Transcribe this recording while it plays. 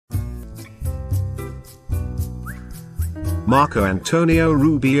Marco Antonio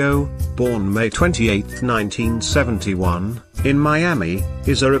Rubio, born May 28, 1971, in Miami,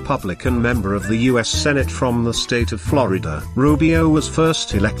 is a Republican member of the U.S. Senate from the state of Florida. Rubio was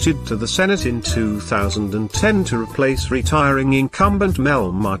first elected to the Senate in 2010 to replace retiring incumbent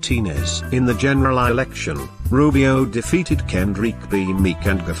Mel Martinez. In the general election, Rubio defeated Kendrick B. Meek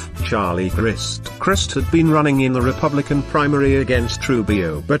and Gov. Charlie Crist had been running in the Republican primary against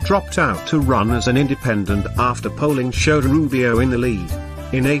Rubio but dropped out to run as an independent after polling showed Rubio in the lead.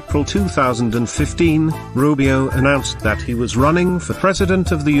 In April 2015, Rubio announced that he was running for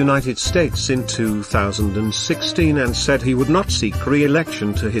President of the United States in 2016 and said he would not seek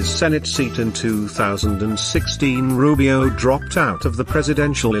re-election to his Senate seat in 2016. Rubio dropped out of the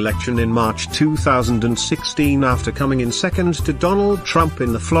presidential election in March 2016 after coming in second to Donald Trump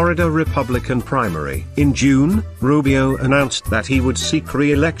in the Florida Republican primary. In June, Rubio announced that he would seek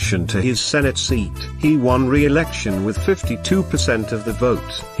re-election to his Senate seat. He won re-election with 52% of the vote.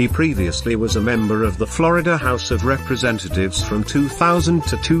 He previously was a member of the Florida House of Representatives from 2000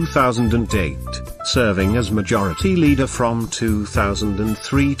 to 2008, serving as Majority Leader from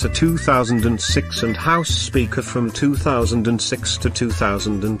 2003 to 2006 and House Speaker from 2006 to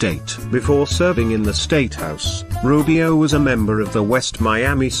 2008. Before serving in the State House, Rubio was a member of the West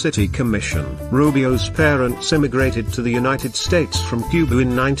Miami City Commission. Rubio's parents immigrated to the United States from Cuba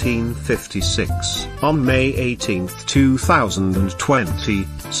in 1956. On May 18, 2020,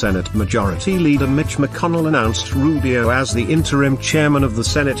 Senate Majority Leader Mitch McConnell announced Rubio as the interim chairman of the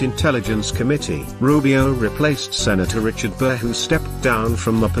Senate Intelligence Committee. Rubio replaced Senator Richard Burr, who stepped down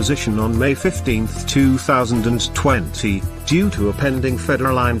from the position on May 15, 2020, due to a pending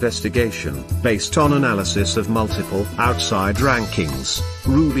federal investigation. Based on analysis of multiple outside rankings,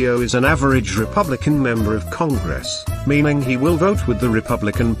 Rubio is an average Republican member of Congress, meaning he will vote with the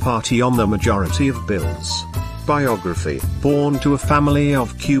Republican Party on the majority of bills. Biography. Born to a family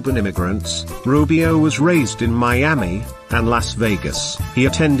of Cuban immigrants, Rubio was raised in Miami and Las Vegas. He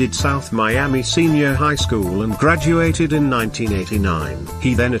attended South Miami Senior High School and graduated in 1989.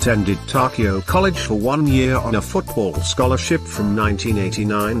 He then attended Tokyo College for 1 year on a football scholarship from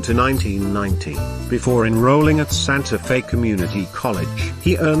 1989 to 1990. Before enrolling at Santa Fe Community College,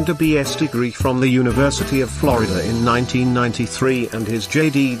 he earned a BS degree from the University of Florida in 1993 and his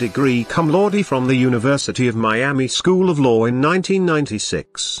JD degree cum laude from the University of Miami School of Law in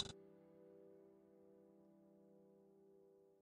 1996.